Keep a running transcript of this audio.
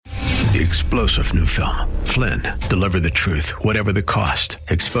The explosive new film, Flynn, deliver the truth, whatever the cost.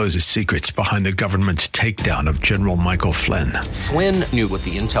 Exposes secrets behind the government's takedown of General Michael Flynn. Flynn knew what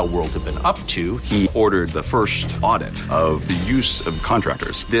the intel world had been up to. He ordered the first audit of the use of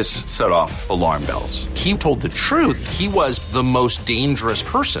contractors. This set off alarm bells. He told the truth. He was the most dangerous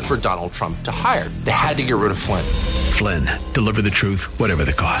person for Donald Trump to hire. They had to get rid of Flynn. Flynn, deliver the truth, whatever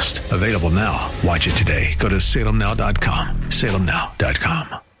the cost. Available now. Watch it today. Go to salemnow.com.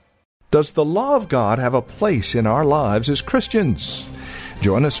 salemnow.com. Does the law of God have a place in our lives as Christians?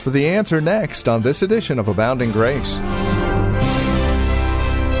 Join us for the answer next on this edition of Abounding Grace.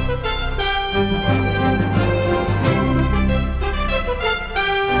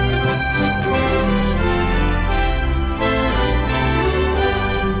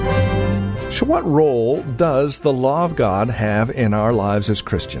 So what role does the law of God have in our lives as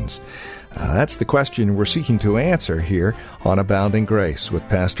Christians? That's the question we're seeking to answer here on Abounding Grace with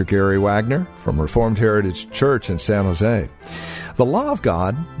Pastor Gary Wagner from Reformed Heritage Church in San Jose. The law of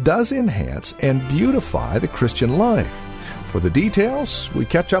God does enhance and beautify the Christian life. For the details, we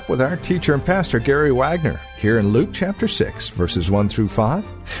catch up with our teacher and pastor Gary Wagner here in Luke chapter 6, verses 1 through 5,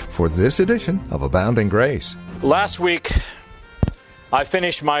 for this edition of Abounding Grace. Last week, I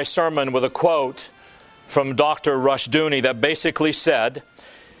finished my sermon with a quote from Dr. Rushdoony that basically said,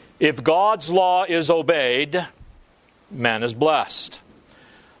 "If God's law is obeyed, man is blessed.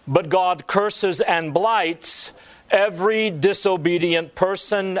 But God curses and blights every disobedient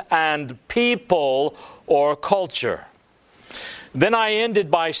person and people or culture." Then I ended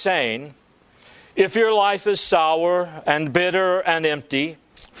by saying, if your life is sour and bitter and empty,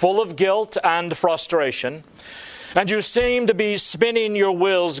 full of guilt and frustration, and you seem to be spinning your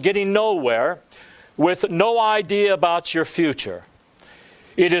wheels, getting nowhere, with no idea about your future,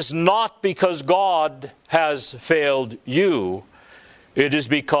 it is not because God has failed you. It is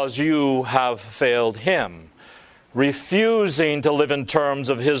because you have failed Him, refusing to live in terms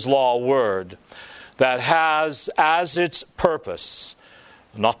of His law word that has as its purpose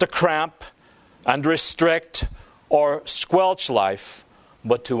not to cramp and restrict or squelch life,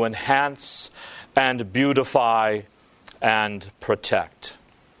 but to enhance and beautify and protect.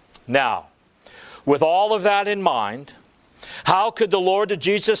 Now, with all of that in mind, how could the Lord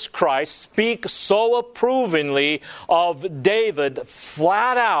Jesus Christ speak so approvingly of David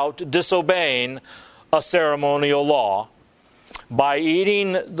flat out disobeying a ceremonial law by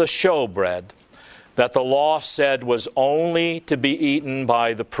eating the showbread that the law said was only to be eaten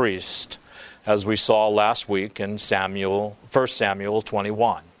by the priest, as we saw last week in 1 Samuel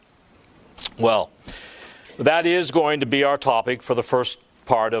 21? Well, that is going to be our topic for the first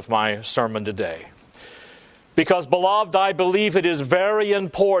part of my sermon today. Because, beloved, I believe it is very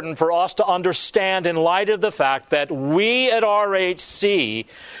important for us to understand in light of the fact that we at RHC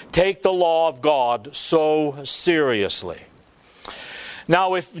take the law of God so seriously.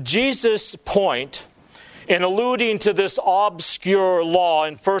 Now, if Jesus' point in alluding to this obscure law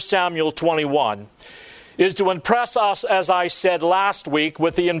in 1 Samuel 21 is to impress us, as I said last week,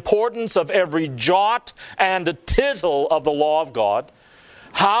 with the importance of every jot and tittle of the law of God,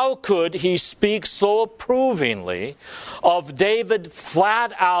 how could he speak so approvingly of David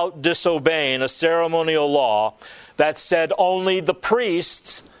flat out disobeying a ceremonial law that said only the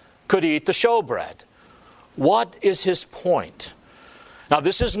priests could eat the showbread? What is his point? Now,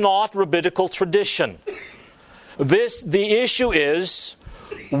 this is not rabbinical tradition. The issue is,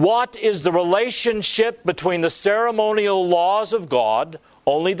 what is the relationship between the ceremonial laws of God,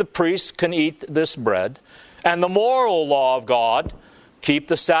 only the priests can eat this bread, and the moral law of God, keep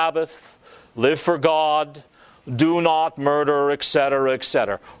the Sabbath, live for God, do not murder, etc.,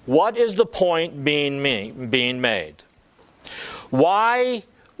 etc. What is the point being made? Why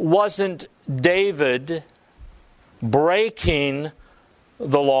wasn't David breaking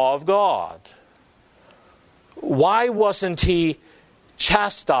the law of God? Why wasn't he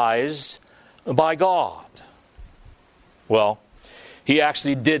chastised by God? Well, he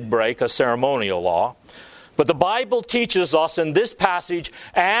actually did break a ceremonial law. But the Bible teaches us in this passage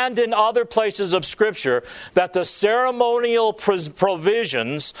and in other places of Scripture that the ceremonial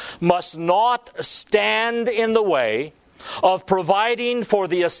provisions must not stand in the way of providing for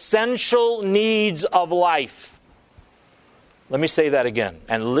the essential needs of life. Let me say that again,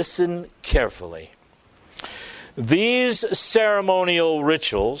 and listen carefully. These ceremonial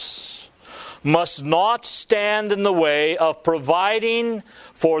rituals must not stand in the way of providing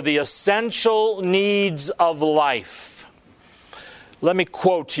for the essential needs of life. Let me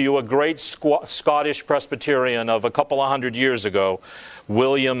quote to you a great Scottish Presbyterian of a couple of hundred years ago,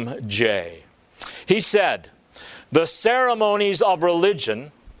 William Jay. He said, "The ceremonies of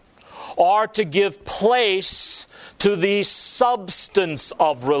religion are to give place to the substance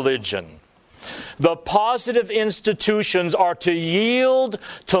of religion. The positive institutions are to yield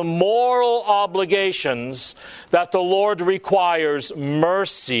to moral obligations that the Lord requires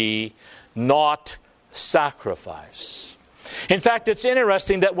mercy, not sacrifice. In fact, it's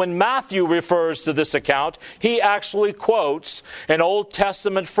interesting that when Matthew refers to this account, he actually quotes an Old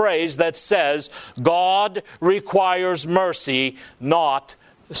Testament phrase that says, God requires mercy, not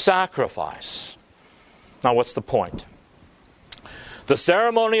sacrifice. Now, what's the point? The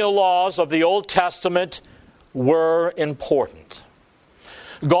ceremonial laws of the Old Testament were important.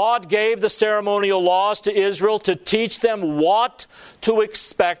 God gave the ceremonial laws to Israel to teach them what to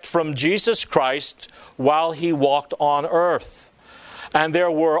expect from Jesus Christ while He walked on earth. And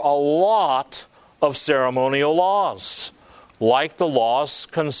there were a lot of ceremonial laws, like the laws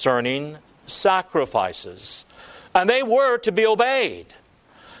concerning sacrifices. And they were to be obeyed,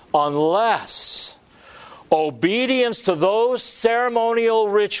 unless obedience to those ceremonial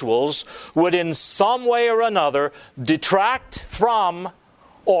rituals would in some way or another detract from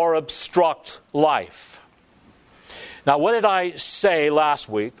or obstruct life. Now, what did I say last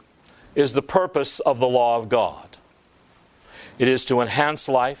week is the purpose of the law of God? It is to enhance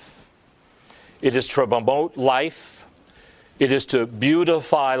life. It is to promote life. It is to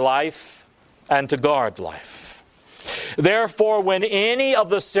beautify life and to guard life. Therefore, when any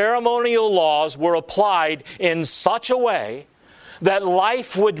of the ceremonial laws were applied in such a way that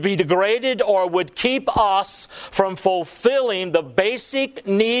life would be degraded or would keep us from fulfilling the basic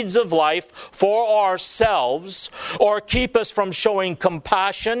needs of life for ourselves, or keep us from showing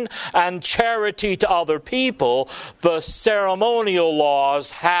compassion and charity to other people, the ceremonial laws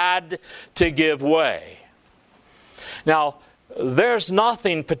had to give way. Now, there's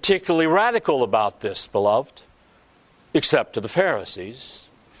nothing particularly radical about this, beloved, except to the Pharisees,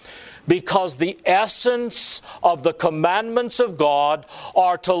 because the essence of the commandments of God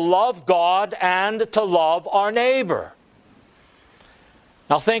are to love God and to love our neighbor.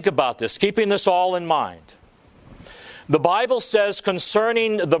 Now think about this, keeping this all in mind. The Bible says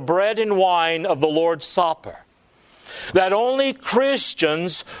concerning the bread and wine of the Lord's Supper, that only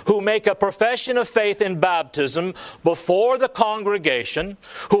Christians who make a profession of faith in baptism before the congregation,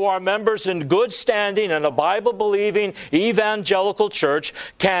 who are members in good standing in a Bible-believing evangelical church,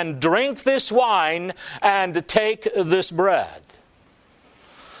 can drink this wine and take this bread.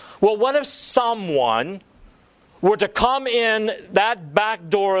 Well, what if someone were to come in that back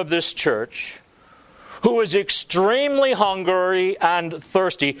door of this church who is extremely hungry and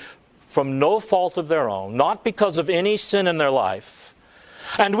thirsty, from no fault of their own, not because of any sin in their life,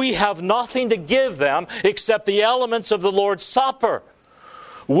 and we have nothing to give them except the elements of the Lord's Supper?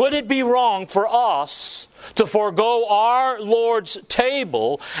 Would it be wrong for us to forego our Lord's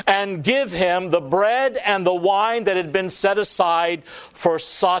table and give Him the bread and the wine that had been set aside for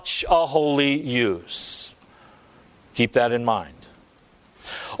such a holy use? Keep that in mind.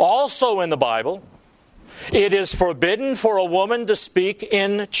 Also in the Bible, it is forbidden for a woman to speak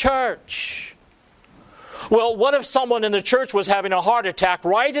in church. Well, what if someone in the church was having a heart attack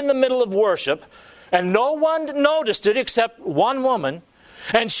right in the middle of worship, and no one noticed it except one woman,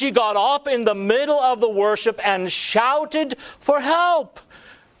 and she got up in the middle of the worship and shouted for help?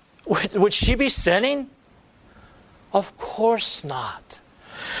 Would she be sinning? Of course not.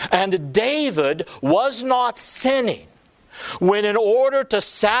 And David was not sinning when, in order to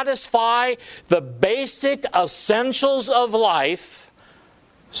satisfy the basic essentials of life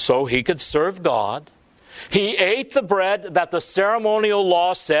so he could serve God, he ate the bread that the ceremonial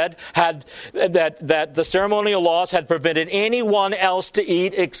law said that the ceremonial laws had prevented anyone else to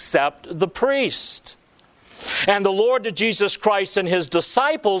eat except the priest. And the Lord Jesus Christ and His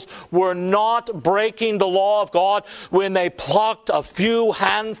disciples were not breaking the law of God when they plucked a few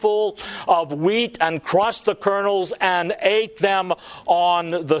handful of wheat and crushed the kernels and ate them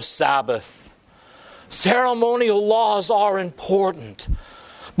on the Sabbath. Ceremonial laws are important,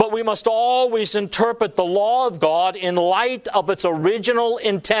 but we must always interpret the law of God in light of its original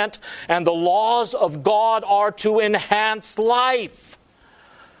intent, and the laws of God are to enhance life.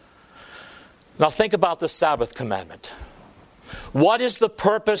 Now think about the Sabbath commandment. What is the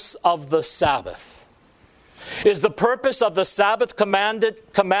purpose of the Sabbath? Is the purpose of the Sabbath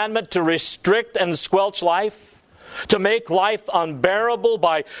commandment to restrict and squelch life? To make life unbearable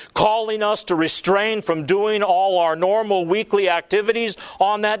by calling us to restrain from doing all our normal weekly activities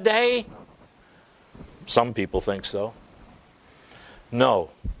on that day? Some people think so.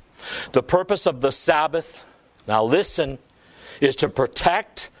 No. The purpose of the Sabbath, now listen, is to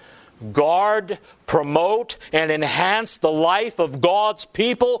protect, guard, promote, and enhance the life of God's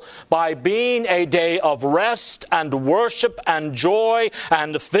people by being a day of rest and worship and joy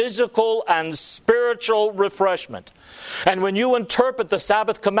and physical and spiritual refreshment. And when you interpret the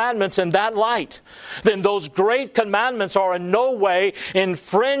Sabbath commandments in that light, then those great commandments are in no way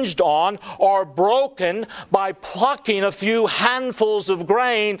infringed on or broken by plucking a few handfuls of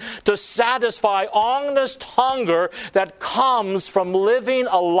grain to satisfy honest hunger that comes from living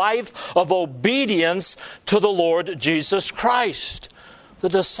a life of obedience to the Lord Jesus Christ. The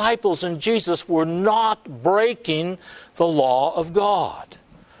disciples and Jesus were not breaking the law of God.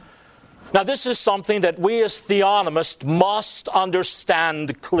 Now, this is something that we as theonomists must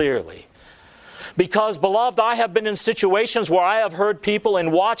understand clearly. Because, beloved, I have been in situations where I have heard people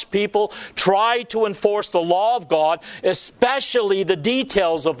and watched people try to enforce the law of God, especially the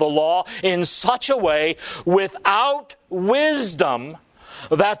details of the law, in such a way without wisdom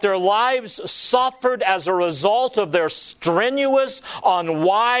that their lives suffered as a result of their strenuous,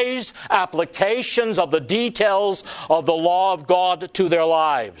 unwise applications of the details of the law of God to their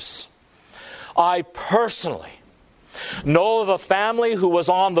lives. I personally know of a family who was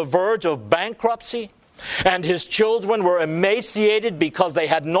on the verge of bankruptcy, and his children were emaciated because they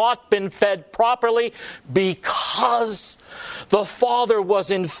had not been fed properly, because the father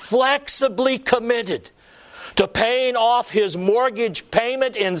was inflexibly committed to paying off his mortgage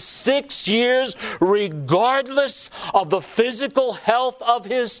payment in 6 years, regardless of the physical health of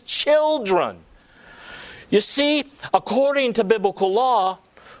his children. You see, according to biblical law,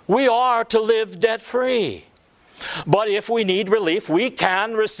 we are to live debt-free. But if we need relief, we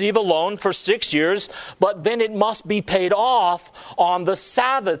can receive a loan for 6 years, but then it must be paid off on the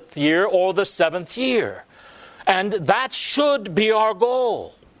Sabbath year or the 7th year. And that should be our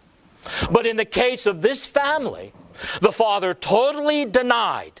goal. But in the case of this family, the father totally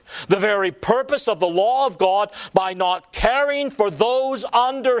denied the very purpose of the law of God by not caring for those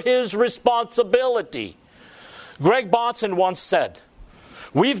under his responsibility. Greg Bahnsen once said,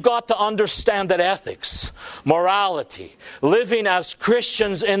 "We've got to understand that ethics, morality, living as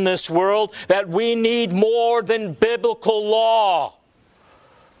Christians in this world, that we need more than biblical law."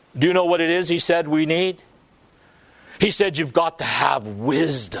 Do you know what it is he said we need? He said you've got to have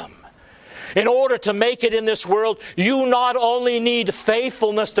wisdom. In order to make it in this world, you not only need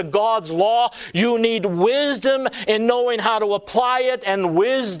faithfulness to God's law, you need wisdom in knowing how to apply it, and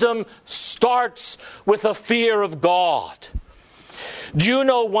wisdom starts with a fear of God. Do you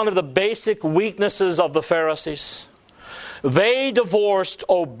know one of the basic weaknesses of the Pharisees? They divorced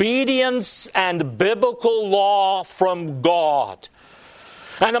obedience and biblical law from God.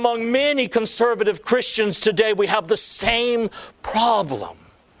 And among many conservative Christians today, we have the same problem.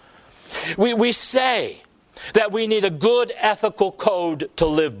 We say that we need a good ethical code to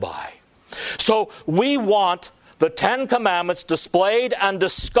live by. So we want the 10 Commandments displayed and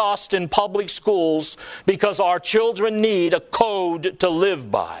discussed in public schools because our children need a code to live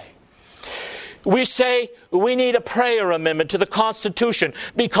by. We say we need a prayer amendment to the Constitution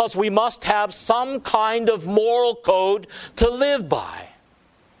because we must have some kind of moral code to live by.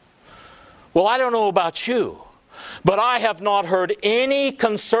 Well, I don't know about you, but I have not heard any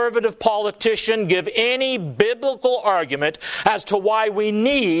conservative politician give any biblical argument as to why we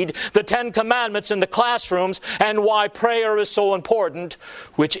need the 10 Commandments in the classrooms and why prayer is so important,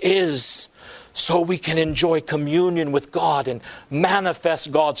 which is so we can enjoy communion with God and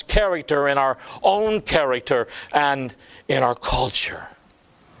manifest God's character in our own character and in our culture.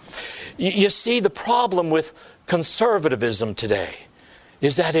 You see, the problem with conservatism today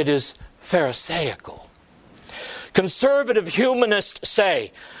is that it is Pharisaical. Conservative humanists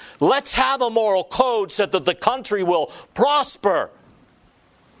say, let's have a moral code so that the country will prosper.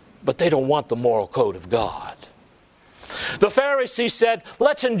 But they don't want the moral code of God. The Pharisees said,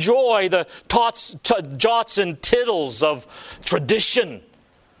 let's enjoy the jots and tittles of tradition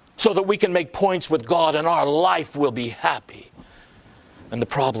so that we can make points with God and our life will be happy. And the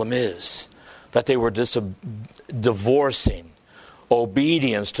problem is that they were divorcing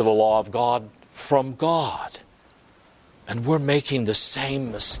obedience to the law of God from God. And we're making the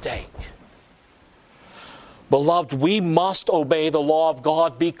same mistake. Beloved, we must obey the law of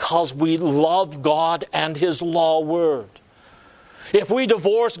God because we love God and His law word. If we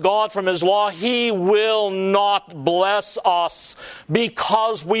divorce God from His law, He will not bless us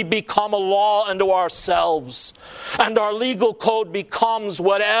because we become a law unto ourselves. And our legal code becomes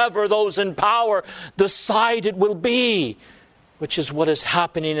whatever those in power decide it will be, which is what is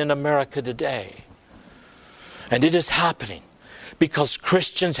happening in America today. And it is happening because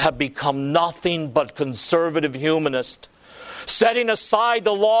Christians have become nothing but conservative humanists. setting aside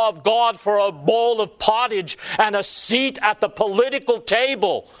the law of God for a bowl of pottage and a seat at the political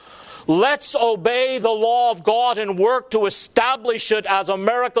table. Let's obey the law of God and work to establish it as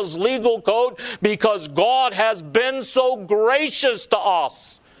America's legal code, because God has been so gracious to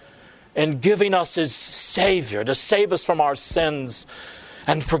us in giving us His Savior to save us from our sins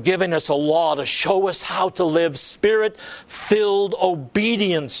and for giving us a law to show us how to live Spirit-filled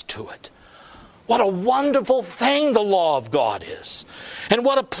obedience to it. What a wonderful thing the law of God is. And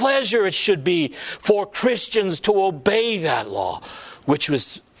what a pleasure it should be for Christians to obey that law, which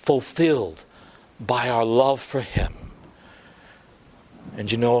was fulfilled by our love for Him.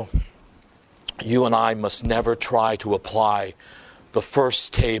 And you know, you and I must never try to apply the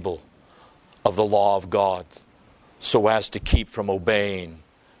first table of the law of God so as to keep from obeying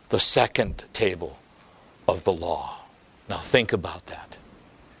the second table of the law. Now think about that.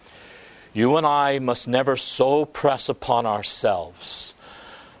 You and I must never so press upon ourselves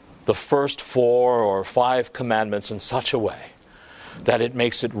the first 4 or 5 commandments in such a way that it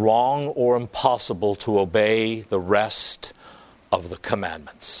makes it wrong or impossible to obey the rest of the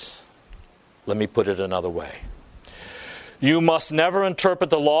commandments. Let me put it another way. You must never interpret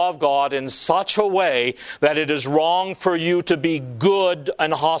the law of God in such a way that it is wrong for you to be good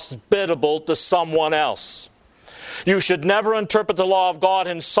and hospitable to someone else. You should never interpret the law of God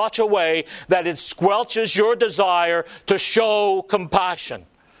in such a way that it squelches your desire to show compassion.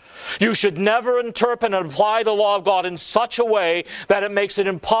 You should never interpret and apply the law of God in such a way that it makes it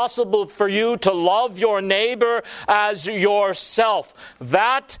impossible for you to love your neighbor as yourself.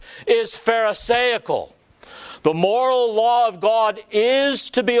 That is Pharisaical. The moral law of God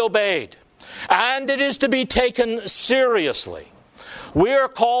is to be obeyed, and it is to be taken seriously. We are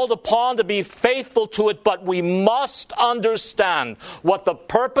called upon to be faithful to it, but we must understand what the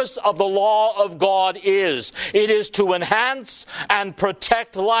purpose of the law of God is. It is to enhance and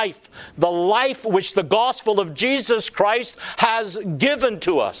protect life, the life which the gospel of Jesus Christ has given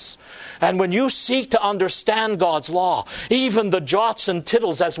to us. And when you seek to understand God's law, even the jots and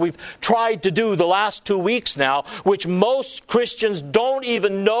tittles, as we've tried to do the last 2 weeks now, which most Christians don't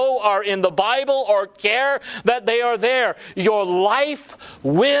even know are in the Bible or care that they are there, your life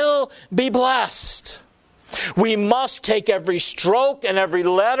will be blessed. We must take every stroke and every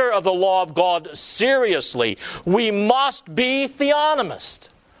letter of the law of God seriously. We must be theonomist.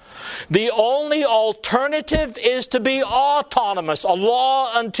 The only alternative is to be autonomous, a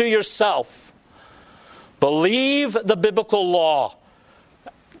law unto yourself. Believe the biblical law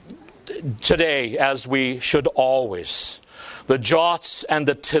today, as we should always, the jots and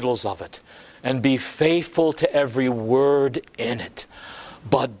the tittles of it, and be faithful to every word in it.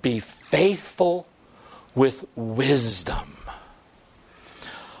 But be faithful with wisdom.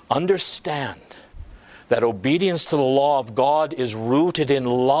 Understand that obedience to the law of God is rooted in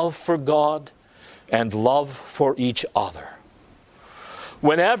love for God and love for each other.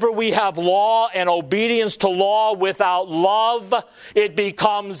 Whenever we have law and obedience to law without love, it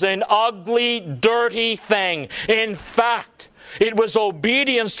becomes an ugly, dirty thing. In fact, it was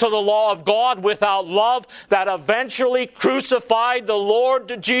obedience to the law of God without love that eventually crucified the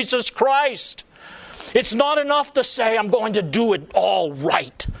Lord Jesus Christ. It's not enough to say, I'm going to do it all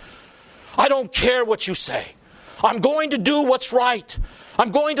right. I don't care what you say. I'm going to do what's right.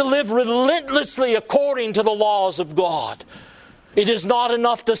 I'm going to live relentlessly according to the laws of God. It is not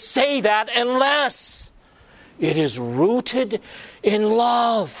enough to say that unless it is rooted in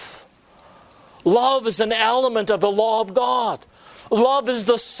love. Love is an element of the law of God. Love is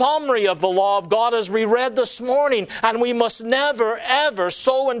the summary of the law of God, as we read this morning. And we must never, ever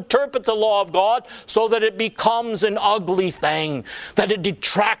so interpret the law of God so that it becomes an ugly thing, that it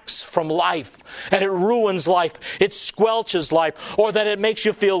detracts from life, and it ruins life, it squelches life, or that it makes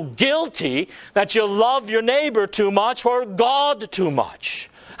you feel guilty that you love your neighbor too much or God too much.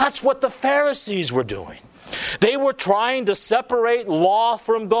 That's what the Pharisees were doing. They were trying to separate law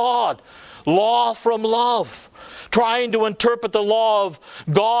from God, law from love, trying to interpret the law of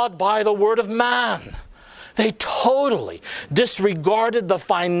God by the word of man. They totally disregarded the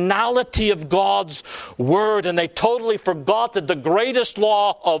finality of God's word, and they totally forgot that the greatest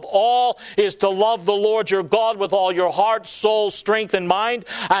law of all is to love the Lord your God with all your heart, soul, strength, and mind,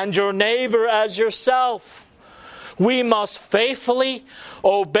 and your neighbor as yourself. We must faithfully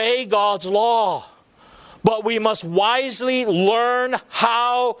obey God's law, but we must wisely learn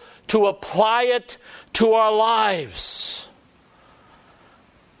how to apply it to our lives.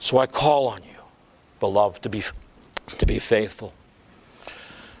 So I call on you, beloved, to be faithful.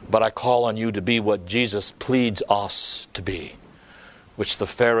 But I call on you to be what Jesus pleads us to be, which the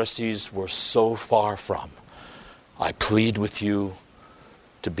Pharisees were so far from. I plead with you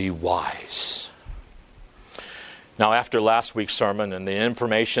to be wise. Now, after last week's sermon and the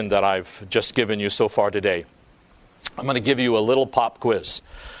information that I've just given you so far today, I'm going to give you a little pop quiz.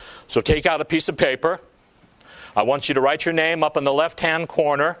 So take out a piece of paper. I want you to write your name up in the left-hand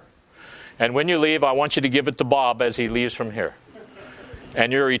corner. And when you leave, I want you to give it to Bob as he leaves from here.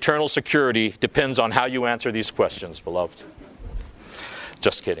 And your eternal security depends on how you answer these questions, beloved.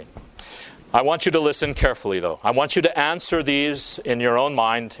 Just kidding. I want you to listen carefully, though. I want you to answer these in your own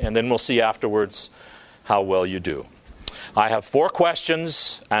mind, and then we'll see afterwards how well you do. I have 4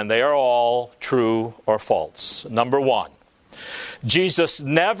 questions, and they are all true or false. Number 1, Jesus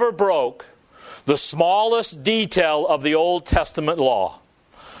never broke the smallest detail of the Old Testament law.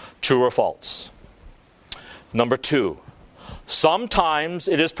 True or false? Number 2, sometimes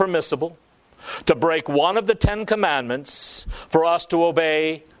it is permissible to break one of the 10 commandments for us to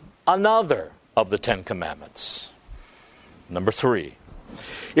obey another of the 10 commandments. Number 3,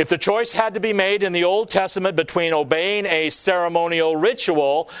 if the choice had to be made in the Old Testament between obeying a ceremonial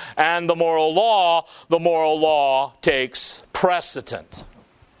ritual and the moral law takes precedent.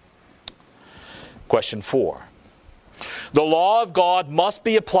 Question 4. The law of God must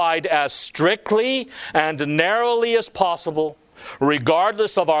be applied as strictly and narrowly as possible,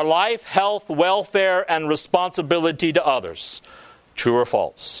 regardless of our life, health, welfare, and responsibility to others. True or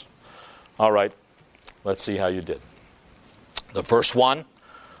false? All right, let's see how you did. The first one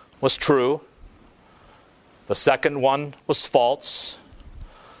was true. The second one was false.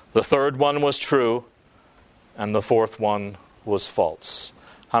 The third one was true. And the fourth one was false.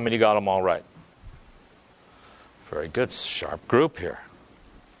 How many got them all right? Very good, sharp group here.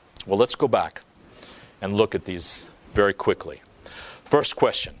 Well, let's go back and look at these very quickly. First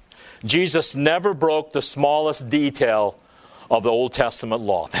question. Jesus never broke the smallest detail of the Old Testament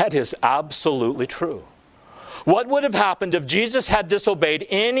law. That is absolutely true. What would have happened if Jesus had disobeyed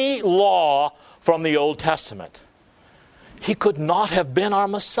any law from the Old Testament? He could not have been our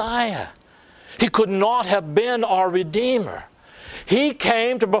Messiah. He could not have been our Redeemer. He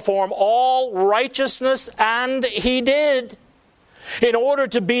came to perform all righteousness, and He did. In order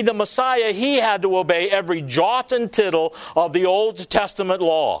to be the Messiah, He had to obey every jot and tittle of the Old Testament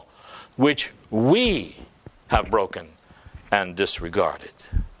law, which we have broken and disregarded.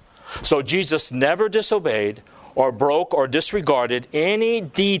 So Jesus never disobeyed or broke or disregarded any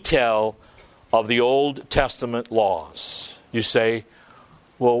detail of the Old Testament laws. You say,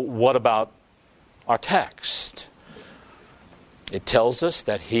 well, what about our text? It tells us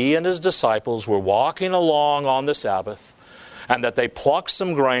that He and His disciples were walking along on the Sabbath, and that they plucked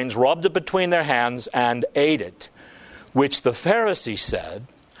some grains, rubbed it between their hands, and ate it, which the Pharisees said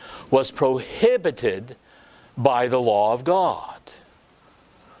was prohibited by the law of God.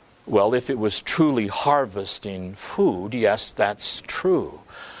 Well, if it was truly harvesting food, yes, that's true.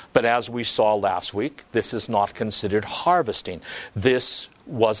 But as we saw last week, this is not considered harvesting. This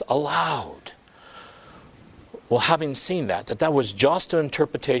was allowed. Well, having seen that was just an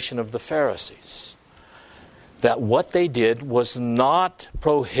interpretation of the Pharisees. That what they did was not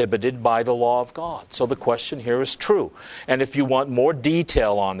prohibited by the law of God. So the question here is true. And if you want more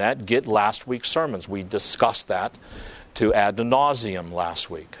detail on that, get last week's sermons. We discussed that to ad nauseum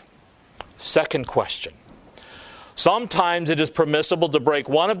last week. Second question. Sometimes it is permissible to break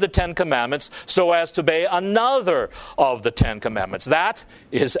one of the 10 commandments so as to obey another of the 10 commandments. That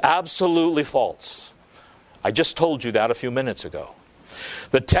is absolutely false. I just told you that a few minutes ago.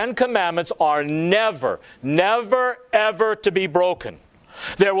 The 10 commandments are never, ever to be broken.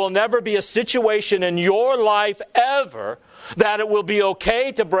 There will never be a situation in your life ever that it will be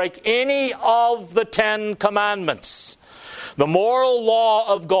okay to break any of the 10 commandments. The moral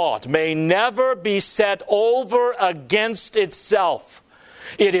law of God may never be set over against itself.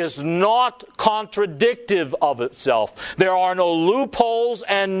 It is not contradictive of itself. There are no loopholes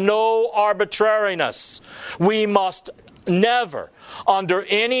and no arbitrariness. We must never, under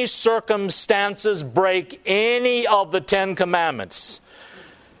any circumstances, break any of the 10 commandments.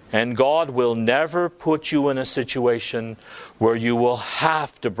 And God will never put you in a situation where you will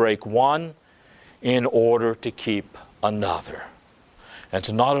have to break one in order to keep another. And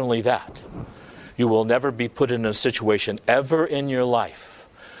it's not only that, you will never be put in a situation ever in your life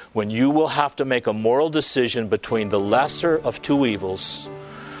when you will have to make a moral decision between the lesser of two evils,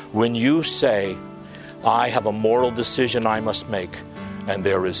 when you say, I have a moral decision I must make, and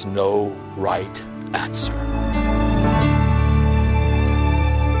there is no right answer.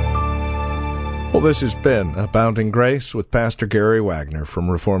 Well, this has been Abounding Grace with Pastor Gary Wagner from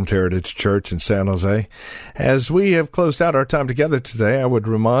Reformed Heritage Church in San Jose. As we have closed out our time together today, I would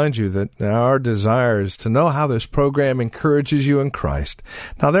remind you that our desire is to know how this program encourages you in Christ.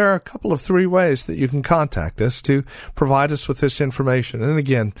 Now, there are a couple of 3 ways that you can contact us to provide us with this information. And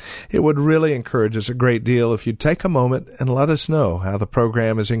again, it would really encourage us a great deal if you'd take a moment and let us know how the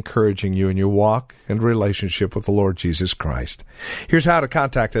program is encouraging you in your walk and relationship with the Lord Jesus Christ. Here's how to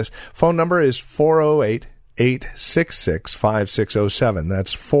contact us. Phone number is 408-866-5607.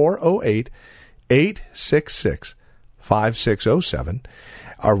 That's 408-866-5607.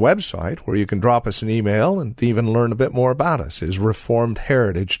 Our website, where you can drop us an email and even learn a bit more about us, is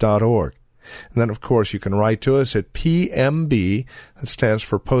reformedheritage.org. And then, of course, you can write to us at PMB, that stands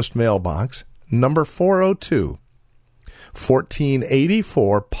for Post Mailbox, number 402,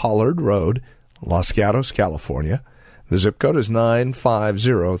 1484 Pollard Road, Los Gatos, California. The zip code is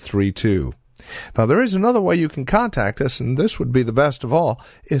 95032. Now, there is another way you can contact us, and this would be the best of all,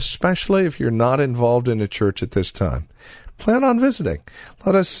 especially if you're not involved in a church at this time. Plan on visiting.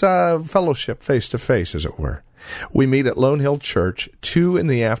 Let us fellowship face-to-face, as it were. We meet at Lone Hill Church, 2 in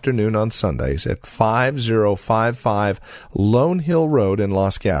the afternoon on Sundays at 5055 Lone Hill Road in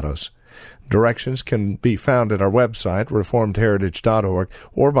Los Gatos. Directions can be found at our website, reformedheritage.org,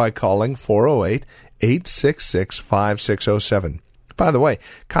 or by calling 408-866-5607. By the way,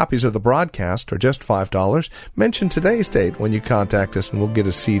 copies of the broadcast are just $5. Mention today's date when you contact us, and we'll get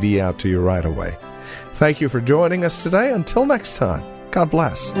a CD out to you right away. Thank you for joining us today. Until next time, God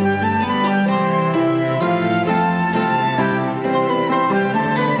bless.